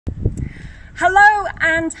Hello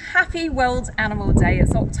and happy World Animal Day.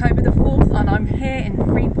 It's October the 4th and I'm here in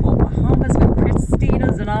Freeport, Bahamas with Cristina,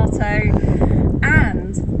 Zenato,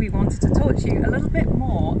 and we wanted to talk to you a little bit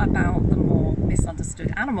more about the more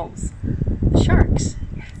misunderstood animals. The sharks.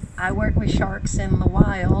 Yes. I work with sharks in the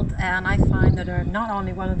wild and I find that they're not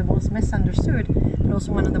only one of the most misunderstood, but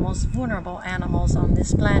also one of the most vulnerable animals on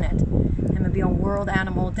this planet. And maybe on World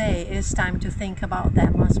Animal Day, it's time to think about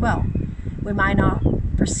them as well. We might not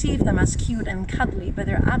perceive them as cute and cuddly, but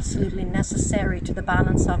they're absolutely necessary to the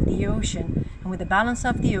balance of the ocean. And with the balance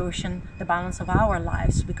of the ocean, the balance of our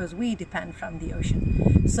lives, because we depend from the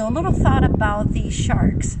ocean. So a little thought about these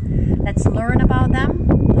sharks. Let's learn about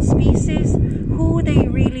them, the species, who they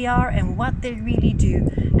really are and what they really do,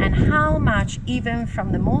 and how much, even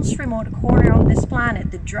from the most remote corner on this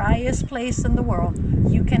planet, the driest place in the world,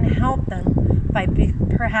 you can help them by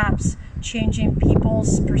perhaps changing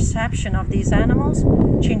people's perception of these animals,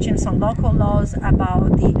 changing some local laws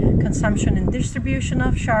about the consumption and distribution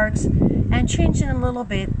of sharks, and changing a little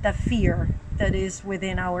bit the fear that is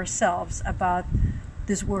within ourselves about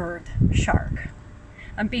this word shark.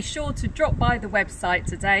 And be sure to drop by the website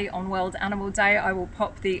today on World Animal Day. I will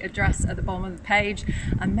pop the address at the bottom of the page,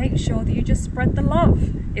 and make sure that you just spread the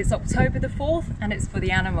love. It's October the 4th and it's for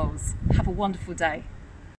the animals. Have a wonderful day.